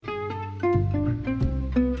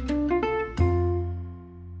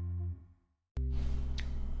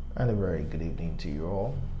very good evening to you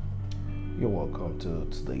all. You're welcome to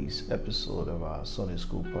today's episode of our Sunday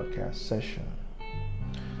School podcast session.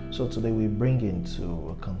 So today we bring into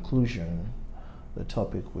a conclusion the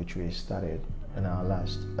topic which we started in our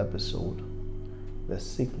last episode. The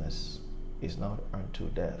sickness is not unto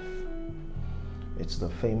death. It's the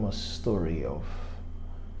famous story of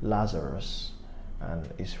Lazarus and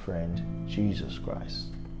his friend Jesus Christ.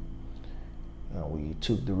 We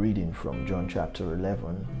took the reading from John chapter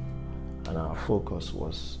 11, and our focus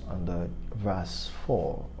was on the verse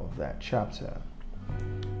 4 of that chapter.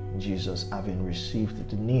 Jesus, having received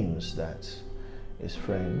the news that his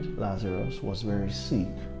friend Lazarus was very sick,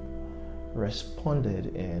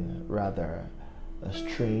 responded in rather a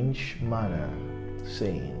strange manner,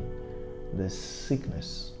 saying, "This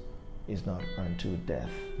sickness is not unto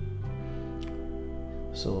death."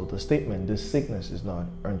 So the statement, "this sickness is not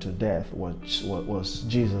unto death," was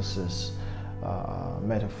Jesus's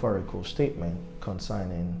metaphorical statement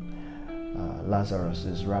concerning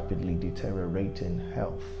Lazarus's rapidly deteriorating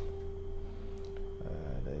health.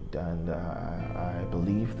 I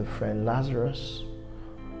believe the friend Lazarus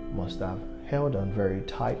must have held on very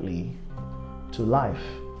tightly to life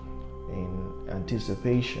in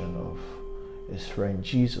anticipation of his friend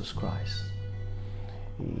Jesus Christ.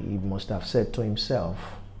 He must have said to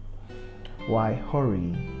himself, "Why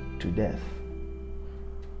hurry to death?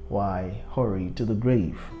 Why hurry to the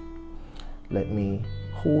grave? Let me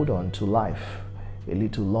hold on to life a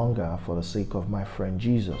little longer for the sake of my friend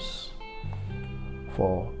Jesus.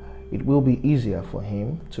 For it will be easier for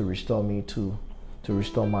him to restore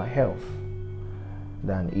my health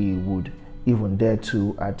than he would even dare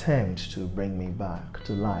to attempt to bring me back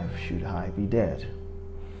to life should I be dead.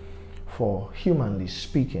 For humanly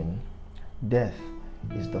speaking, death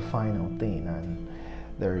is the final thing, and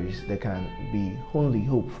there can be only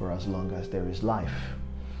hope for as long as there is life."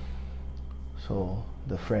 So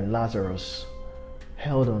the friend Lazarus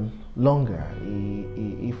held on longer.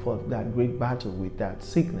 He fought that great battle with that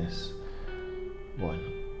sickness, but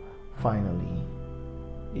finally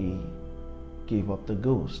he gave up the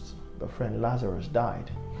ghost. The friend Lazarus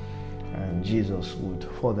died, and Jesus would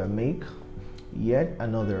further make yet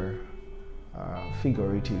another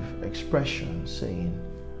figurative expression, saying,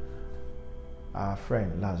 "Our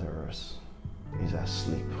friend Lazarus is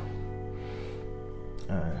asleep."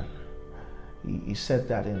 He said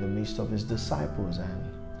that in the midst of his disciples, and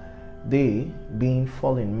they, being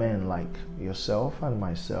fallen men like yourself and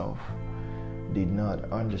myself, did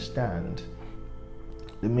not understand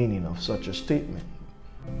the meaning of such a statement.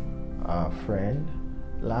 "Our friend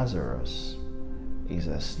Lazarus is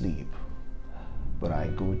asleep, but I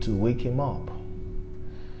go to wake him up."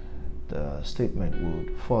 The statement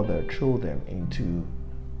would further throw them into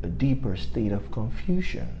a deeper state of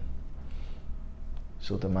confusion.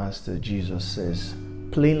 So the Master Jesus says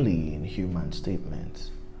plainly in human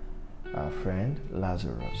statements, "Our friend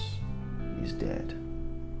Lazarus is dead."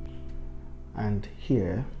 And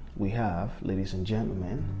here we have, ladies and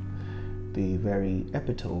gentlemen, the very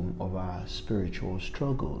epitome of our spiritual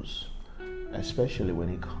struggles, especially when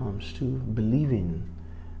it comes to believing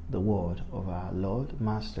the word of our Lord,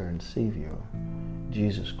 Master, and Savior,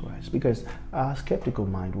 Jesus Christ. Because our skeptical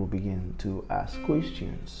mind will begin to ask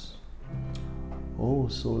questions. "Oh,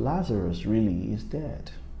 so Lazarus really is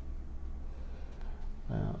dead.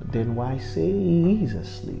 Then why say he is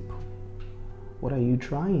asleep? What are you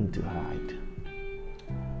trying to hide?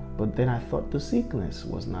 But then I thought the sickness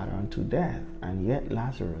was not unto death, and yet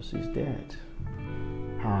Lazarus is dead."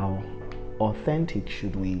 How authentic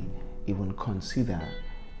should we even consider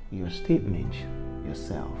your statement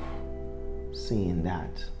yourself, saying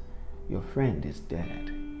that your friend is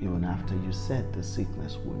dead, even after you said the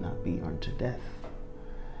sickness would not be unto death?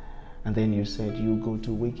 And then you said you go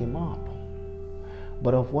to wake him up.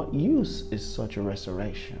 But of what use is such a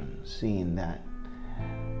resurrection, seeing that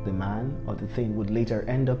the man or the thing would later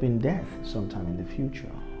end up in death sometime in the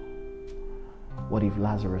future? What if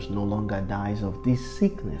Lazarus no longer dies of this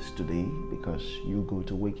sickness today because you go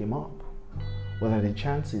to wake him up? What are the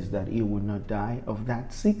chances that he would not die of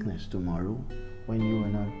that sickness tomorrow when you are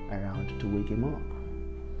not around to wake him up?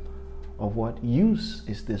 Of what use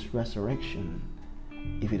is this resurrection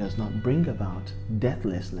if it does not bring about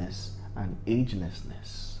deathlessness and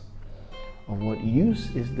agelessness? Of what use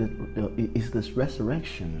is this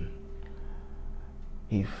resurrection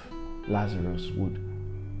if Lazarus would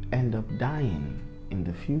end up dying in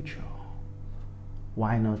the future?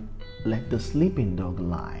 Why not let the sleeping dog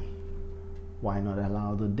lie? Why not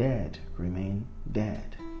allow the dead remain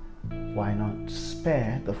dead? Why not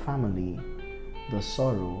spare the family the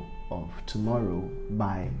sorrow of tomorrow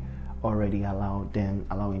by already allowing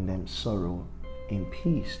them sorrow in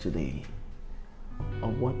peace today?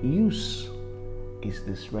 Of what use is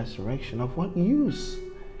this resurrection? Of what use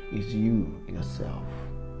is you yourself,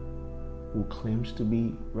 who claims to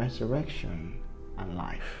be resurrection and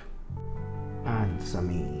life? Answer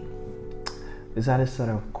me. These are the sort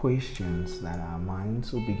of questions that our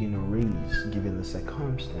minds will begin to raise given the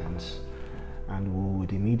circumstance, and we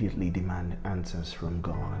would immediately demand answers from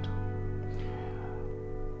God.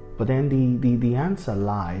 But then the answer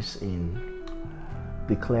lies in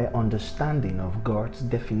the clear understanding of God's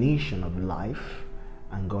definition of life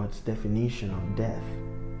and God's definition of death.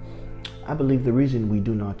 I believe the reason we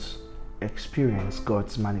do not experience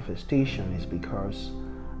God's manifestation is because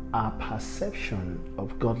our perception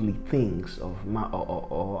of godly things or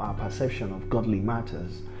our perception of godly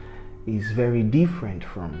matters is very different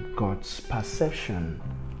from God's perception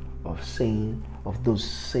of those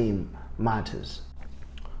same matters.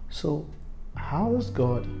 So how does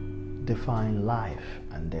God define life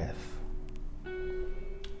and death?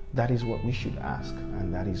 That is what we should ask,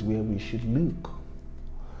 and that is where we should look.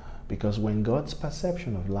 Because when God's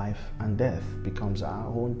perception of life and death becomes our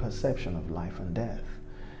own perception of life and death,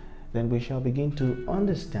 then we shall begin to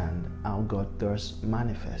understand how God does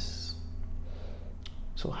manifest.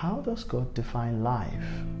 So how does God define life?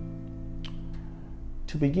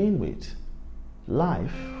 To begin with,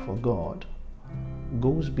 life for God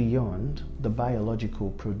goes beyond the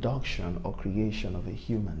biological production or creation of a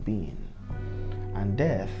human being. And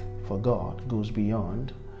death for God goes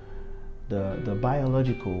beyond the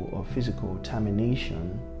biological or physical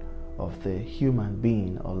termination of the human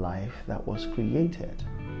being or life that was created.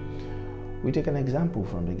 We take an example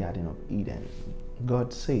from the Garden of Eden.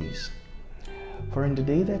 God says, "For in the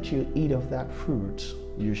day that you eat of that fruit,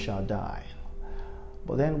 you shall die."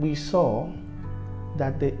 But then we saw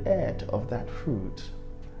that they ate of that fruit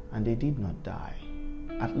and they did not die,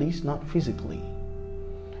 at least not physically.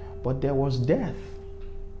 But there was death.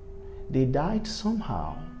 They died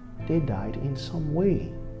somehow. They died in some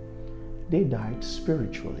way. They died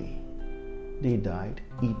spiritually. They died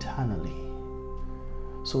eternally.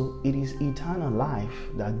 So it is eternal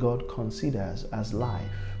life that God considers as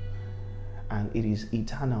life, and it is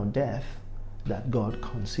eternal death that God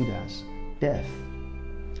considers death.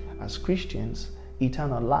 As Christians,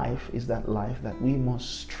 eternal life is that life that we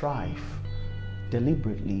must strive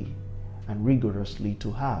deliberately and rigorously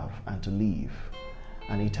to have and to live.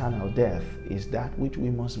 And eternal death is that which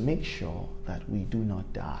we must make sure that we do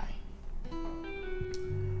not die.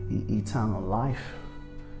 Eternal life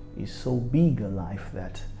is so big a life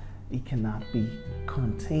that it cannot be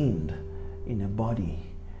contained in a body.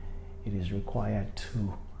 It is required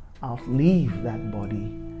to outlive that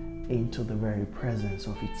body into the very presence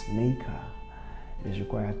of its maker. It is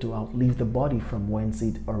required to outlive the body from whence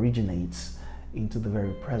it originates into the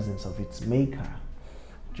very presence of its maker.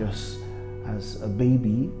 Just as a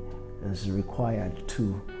baby is required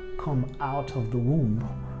to come out of the womb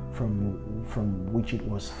from which it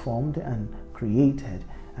was formed and created,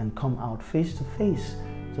 and come out face to face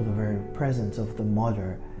to the very presence of the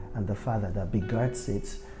mother and the father that begots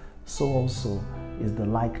it, so also is the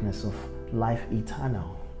likeness of life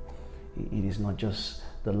eternal. It is not just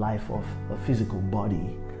the life of a physical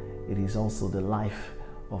body, it is also the life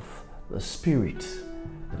of the Spirit.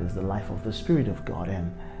 It is the life of the Spirit of God,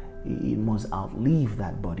 and it must outlive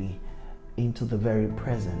that body into the very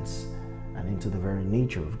presence and into the very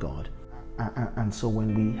nature of God. And so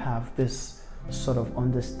when we have this sort of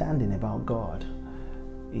understanding about God,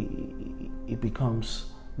 it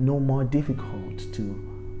becomes no more difficult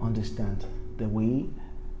to understand the way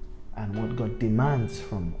and what God demands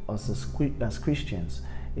from us as Christians.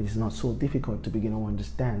 It is not so difficult to begin to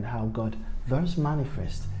understand how God does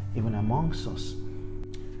manifest even amongst us.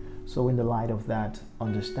 So in the light of that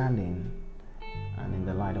understanding and in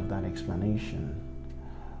the light of that explanation,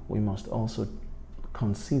 we must also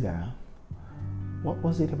consider, what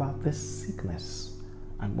was it about this sickness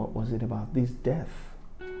and what was it about this death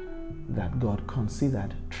that God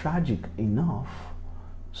considered tragic enough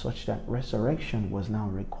such that resurrection was now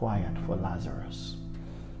required for Lazarus?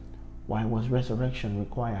 Why was resurrection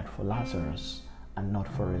required for Lazarus and not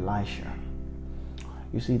for Elisha?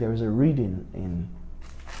 You see, there is a reading in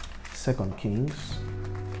 2 Kings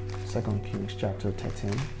chapter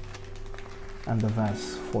 13 and the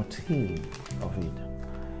verse 14 of it.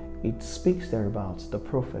 It speaks there about the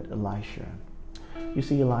prophet Elisha. You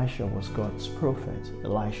see, Elisha was God's prophet.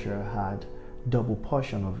 Elisha had double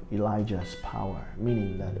portion of Elijah's power,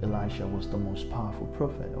 meaning that Elisha was the most powerful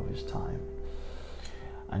prophet of his time.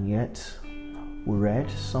 And yet, we read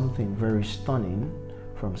something very stunning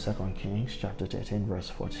from 2 Kings chapter 13 verse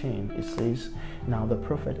 14. It says, "Now the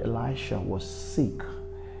prophet Elisha was sick,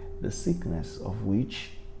 the sickness of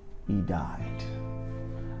which he died."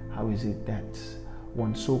 How is it that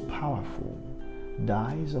one so powerful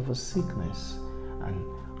dies of a sickness and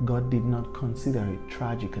God did not consider it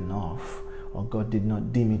tragic enough, or God did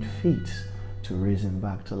not deem it fit to raise him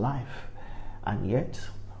back to life? And yet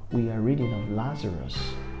we are reading of Lazarus.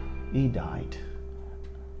 He died.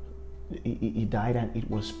 He died, and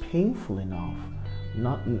it was painful enough.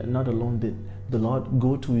 Not alone did the Lord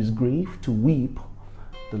go to his grave to weep,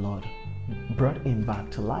 the Lord brought him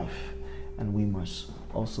back to life. And we must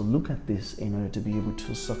also look at this in order to be able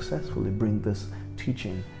to successfully bring this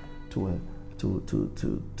teaching to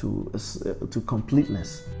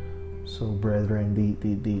completeness. So, brethren,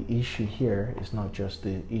 the issue here is not just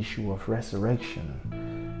the issue of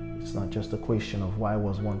resurrection. It's not just a question of why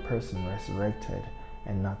was one person resurrected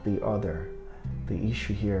and not the other. The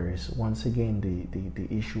issue here is once again the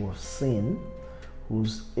issue of sin,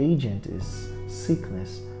 whose agent is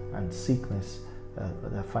sickness, and sickness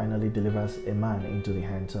that finally delivers a man into the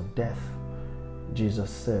hands of death. Jesus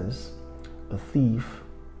says, "A thief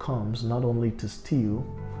comes not only to steal,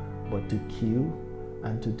 but to kill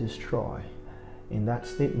and to destroy." In that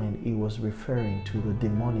statement, he was referring to the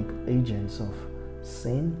demonic agents of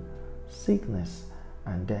sin, sickness,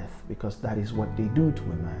 and death, because that is what they do to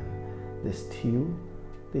a man. They steal,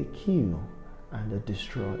 they kill, and they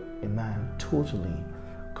destroy a man totally,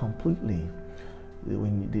 completely.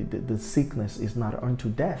 When the sickness is not unto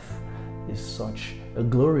death, is such a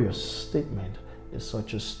glorious statement, is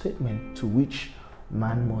such a statement to which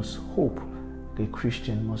man must hope, a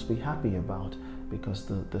Christian must be happy about, because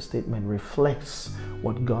the statement reflects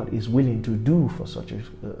what God is willing to do for such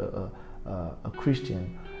a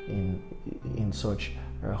Christian in such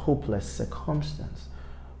a hopeless circumstance.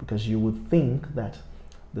 Because you would think that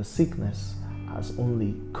the sickness has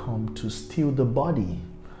only come to steal the body.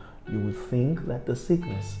 You would think that the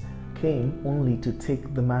sickness came only to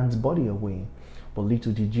take the man's body away. But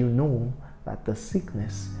little did you know that the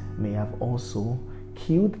sickness may have also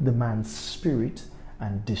killed the man's spirit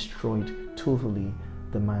and destroyed totally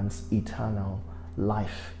the man's eternal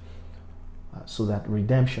life. So that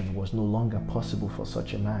redemption was no longer possible for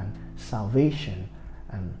such a man. Salvation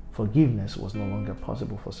and forgiveness was no longer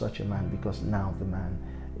possible for such a man, because now the man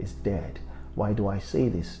is dead. Why do I say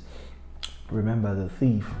this? Remember the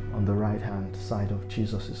thief on the right hand side of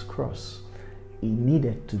Jesus' cross. He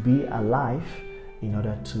needed to be alive in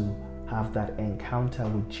order to have that encounter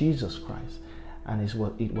with Jesus Christ. And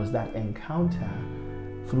it was that encounter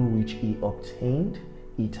through which he obtained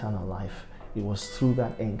eternal life. It was through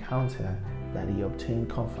that encounter that he obtained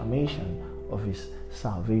confirmation of his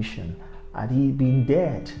salvation. Had he been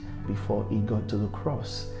dead before he got to the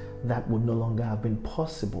cross, that would no longer have been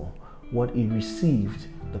possible. What he received,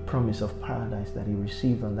 the promise of paradise that he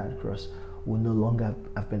received on that cross, would no longer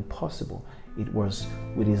have been possible. It was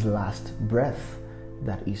with his last breath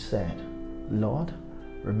that he said, "Lord,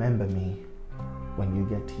 remember me when you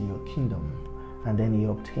get to your kingdom." And then he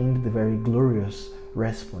obtained the very glorious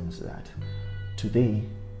response that, "Today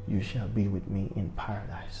you shall be with me in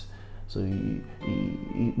paradise." So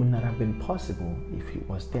it would not have been possible if he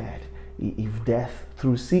was dead, if death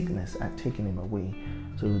through sickness had taken him away.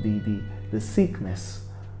 So the sickness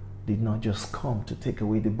did not just come to take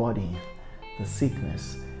away the body. The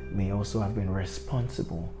sickness may also have been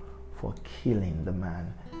responsible for killing the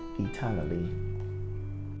man eternally.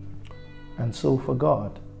 And so for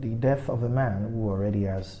God, the death of a man who already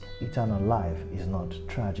has eternal life is not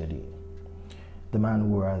tragedy. The man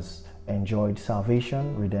who has enjoyed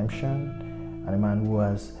salvation, redemption, and a man who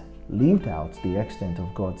has lived out the extent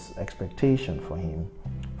of God's expectation for him,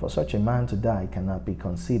 for such a man to die cannot be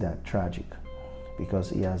considered tragic, because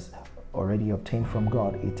he has already obtained from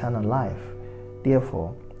God eternal life.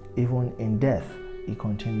 Therefore, even in death, he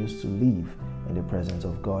continues to live in the presence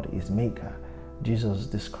of God, his Maker. Jesus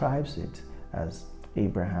describes it as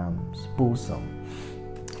Abraham's bosom.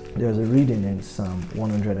 There's a reading in Psalm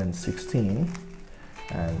 116,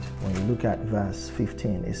 and when you look at verse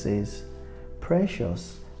 15, it says,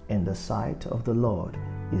 "Precious in the sight of the Lord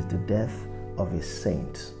is the death of his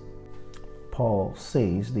saints." Paul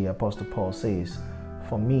says, the Apostle Paul says,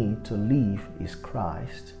 "For me to live is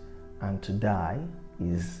Christ, and to die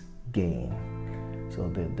is gain." So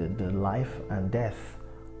the life and death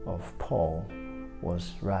of Paul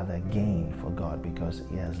was rather gain for God, because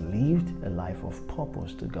he has lived a life of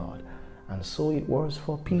purpose to God. And so it was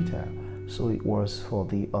for Peter, so it was for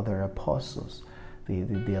the other apostles.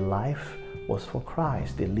 Their life was for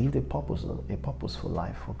Christ. They lived a purposeful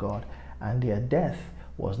life for God, and their death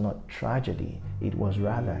was not tragedy, it was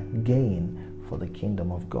rather gain for the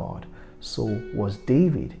kingdom of God. So was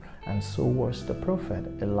David, and so was the prophet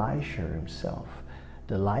Elisha himself.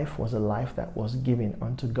 The life was a life that was given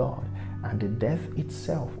unto God, and the death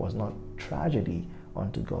itself was not tragedy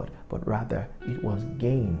unto God, but rather it was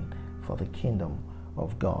gain for the kingdom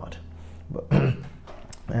of God.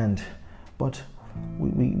 But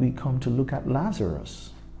we come to look at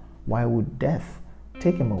Lazarus. Why would death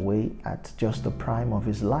take him away at just the prime of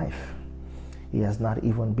his life? He has not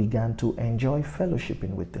even begun to enjoy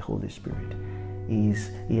fellowshipping with the Holy Spirit.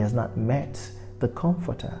 He has not met the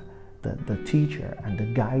Comforter, the teacher, and the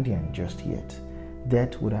guardian just yet.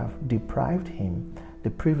 Death would have deprived him the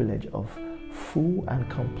privilege of full and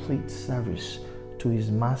complete service to his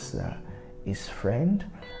Master, his friend,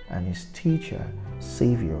 and his teacher,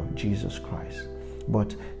 Savior, Jesus Christ.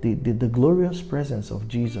 But the glorious presence of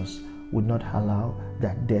Jesus would not allow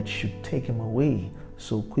that death should take him away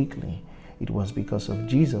so quickly. It was because of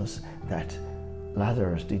Jesus that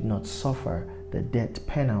Lazarus did not suffer the death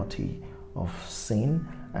penalty of sin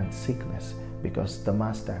and sickness, because the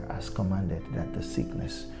Master has commanded that the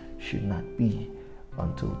sickness should not be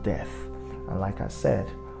until death. And like I said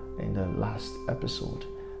in the last episode,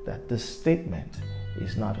 that this statement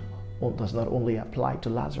does not only apply to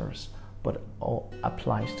Lazarus, but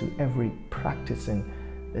applies to every practicing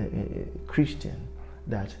Christian,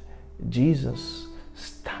 that Jesus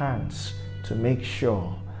stands to make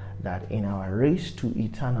sure that in our race to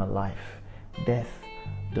eternal life, death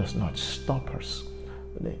does not stop us.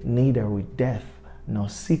 Neither will death nor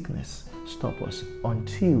sickness stop us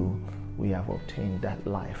until we have obtained that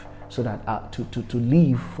life. So that to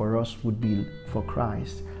live for us would be for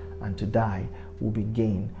Christ, and to die will be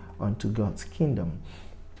gain unto God's kingdom.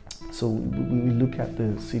 So we look at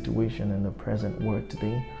the situation in the present world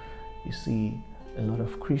today. You see a lot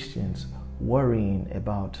of Christians worrying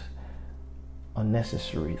about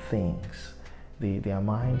unnecessary things. Their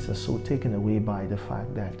minds are so taken away by the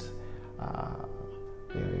fact that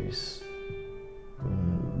there is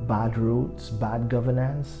bad roads, bad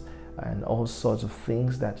governance, and all sorts of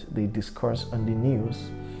things that they discuss on the news.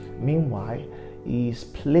 Meanwhile, he is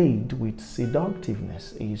plagued with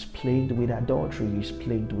seductiveness, he is plagued with adultery, he is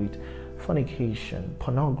plagued with fornication,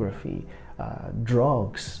 pornography,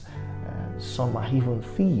 drugs, some are even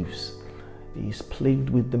thieves. He is plagued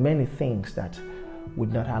with the many things that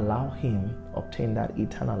would not allow him obtain that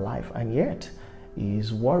eternal life, and yet he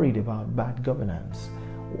is worried about bad governance.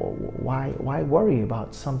 Why worry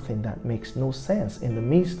about something that makes no sense in the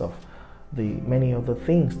midst of the many other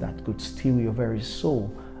things that could steal your very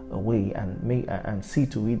soul away and see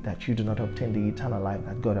to it that you do not obtain the eternal life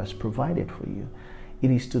that God has provided for you? It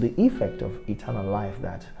is to the effect of eternal life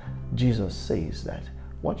that Jesus says that,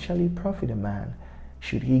 what shall it profit a man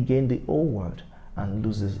should he gain the whole world and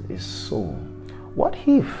loses his soul? What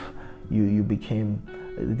if you became,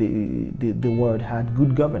 the world had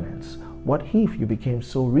good governance? What if you became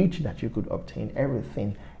so rich that you could obtain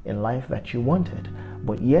everything in life that you wanted,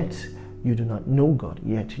 but yet you do not know God,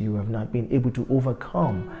 yet you have not been able to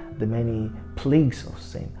overcome the many plagues of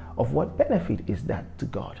sin? Of what benefit is that to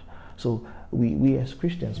God? So we as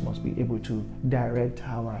Christians must be able to direct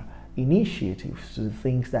our initiatives to the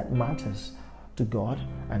things that matters to God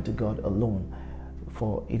and to God alone.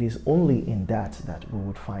 For it is only in that we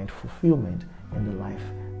would find fulfillment in the life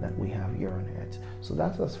that we have here on earth. So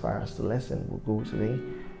that's as far as the lesson will go today.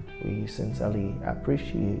 We sincerely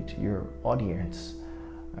appreciate your audience.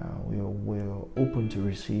 We're open to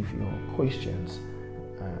receive your questions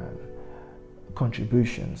and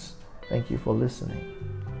contributions. Thank you for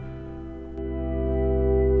listening.